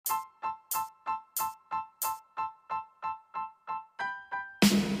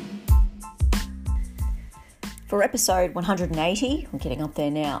for episode 180, I'm getting up there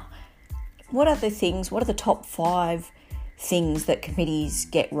now, what are the top 5 things that committees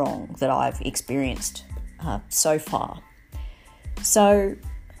get wrong that I've experienced so far? So,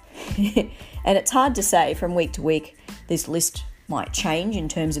 and it's hard to say from week to week, this list might change in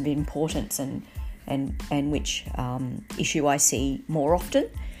terms of importance and which issue I see more often.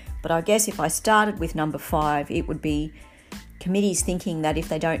 But I guess if I started with number 5, it would be committees thinking that if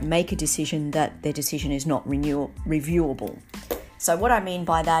they don't make a decision, that their decision is not reviewable. So what I mean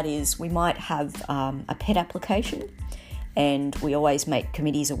by that is we might have a pet application, and we always make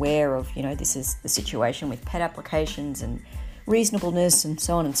committees aware of, this is the situation with pet applications and reasonableness and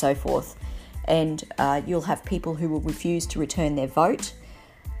so on and so forth. And you'll have people who will refuse to return their vote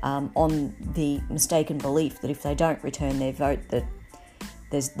on the mistaken belief that if they don't return their vote, that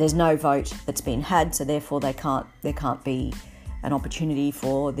there's no vote that's been had, so therefore there can't be an opportunity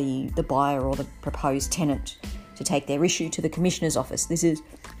for the buyer or the proposed tenant to take their issue to the Commissioner's office. This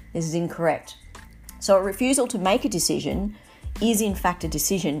is incorrect. So a refusal to make a decision is in fact a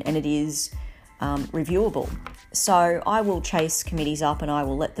decision, and it is reviewable. So I will chase committees up and I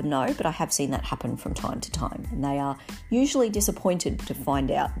will let them know, but I have seen that happen from time to time, and they are usually disappointed to find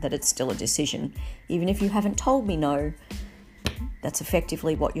out that it's still a decision. Even if you haven't told me no, that's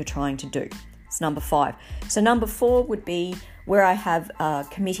effectively what you're trying to do. It's number 5. So number 4 would be where I have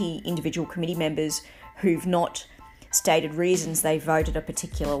individual committee members who've not stated reasons they voted a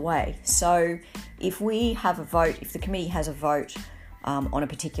particular way. So if we have a vote, if the committee has a vote on a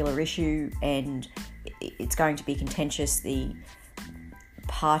particular issue and it's going to be contentious, the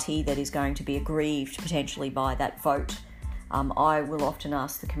party that is going to be aggrieved potentially by that vote, I will often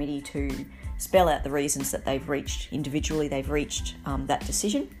ask the committee to spell out the reasons that they've reached that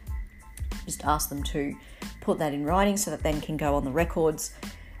decision. Just ask them to put that in writing so that then can go on the records.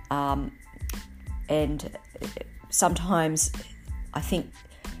 And sometimes I think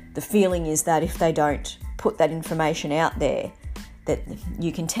the feeling is that if they don't put that information out there, that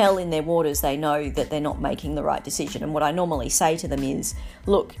you can tell in their waters they know that they're not making the right decision. And what I normally say to them is,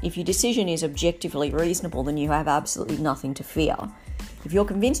 look, if your decision is objectively reasonable, then you have absolutely nothing to fear. If you're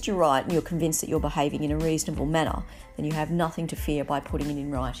convinced you're right and you're convinced that you're behaving in a reasonable manner, then you have nothing to fear by putting it in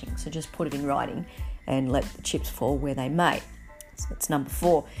writing. So just put it in writing and let the chips fall where they may. So that's number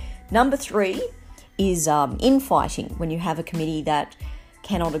 4. Number 3 is infighting. When you have a committee that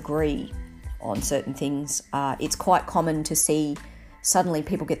cannot agree on certain things, it's quite common to see suddenly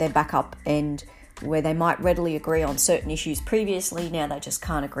people get their back up, and where they might readily agree on certain issues previously, now they just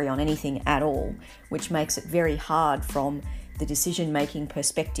can't agree on anything at all, which makes it very hard from the decision-making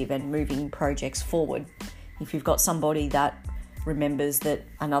perspective and moving projects forward. If you've got somebody that remembers that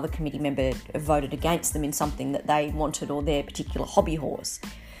another committee member voted against them in something that they wanted, or their particular hobby horse.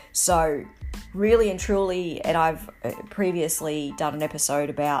 So really and truly, and I've previously done an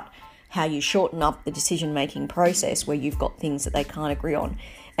episode about how you shorten up the decision-making process where you've got things that they can't agree on.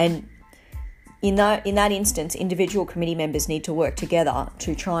 And in that instance, individual committee members need to work together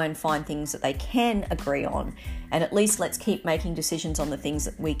to try and find things that they can agree on. And at least let's keep making decisions on the things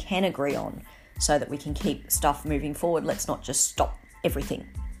that we can agree on so that we can keep stuff moving forward. Let's not just stop everything.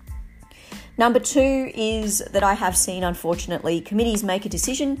 Number 2 is that I have seen, unfortunately, committees make a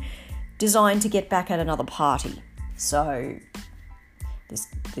decision designed to get back at another party. So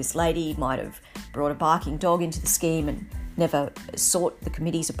this lady might have brought a barking dog into the scheme and never sought the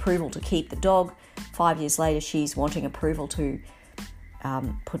committee's approval to keep the dog. 5 years later, she's wanting approval to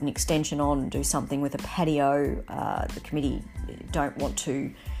put an extension on, do something with a patio. The committee don't want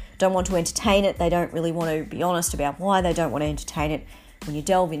to entertain it. They don't really want to be honest about why they don't want to entertain it. When you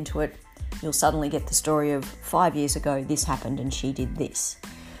delve into it, you'll suddenly get the story of 5 years ago, this happened and she did this.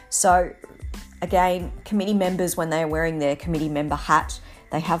 So again, committee members, when they are wearing their committee member hat,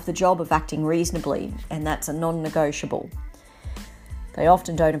 they have the job of acting reasonably, and that's a non-negotiable. They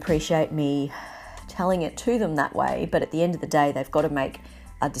often don't appreciate me telling it to them that way, but at the end of the day, they've got to make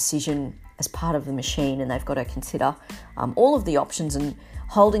a decision as part of the machine, and they've got to consider all of the options, and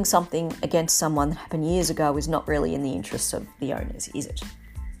holding something against someone that happened years ago is not really in the interests of the owners, is it?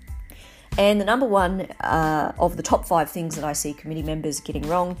 And the number 1 of the top 5 things that I see committee members getting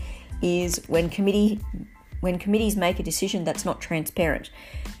wrong is when committees make a decision that's not transparent.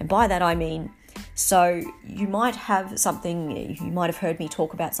 And by that I mean, so you might have heard me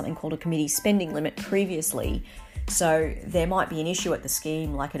talk about something called a committee spending limit previously. So there might be an issue at the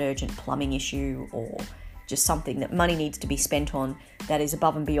scheme, like an urgent plumbing issue or just something that money needs to be spent on that is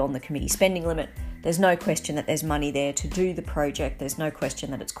above and beyond the committee spending limit. There's no question that there's money there to do the project. There's no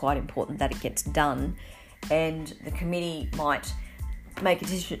question that it's quite important that it gets done. And the committee might make a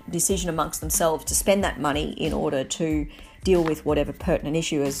decision amongst themselves to spend that money in order to deal with whatever pertinent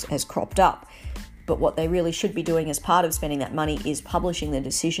issue has cropped up. But what they really should be doing as part of spending that money is publishing the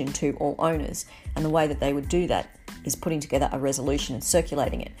decision to all owners. And the way that they would do that is putting together a resolution and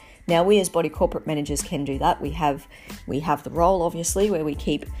circulating it. Now, we as body corporate managers can do that. We have the role, obviously, where we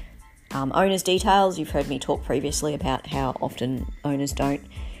keep owners' details. You've heard me talk previously about how often owners don't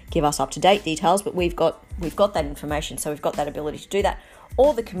give us up-to-date details, but we've got that information, so we've got that ability to do that.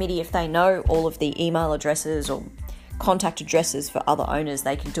 Or the committee, if they know all of the email addresses or contact addresses for other owners,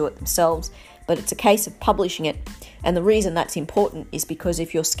 they can do it themselves. But it's a case of publishing it. And the reason that's important is because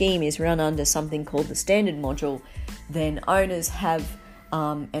if your scheme is run under something called the standard module, then owners have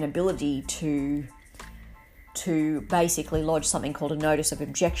an ability to basically lodge something called a notice of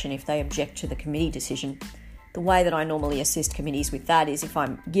objection if they object to the committee decision. The way that I normally assist committees with that is if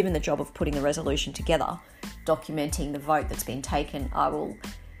I'm given the job of putting the resolution together, documenting the vote that's been taken, I will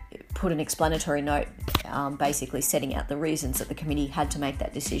put an explanatory note basically setting out the reasons that the committee had to make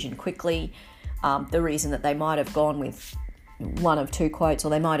that decision quickly, the reason that they might have gone with one of two quotes or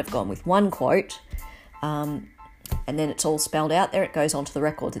they might have gone with one quote, and then it's all spelled out there. It goes onto the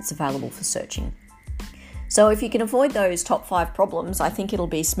records. It's available for searching. So if you can avoid those top 5 problems, I think it'll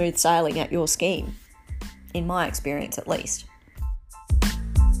be smooth sailing at your scheme, in my experience at least.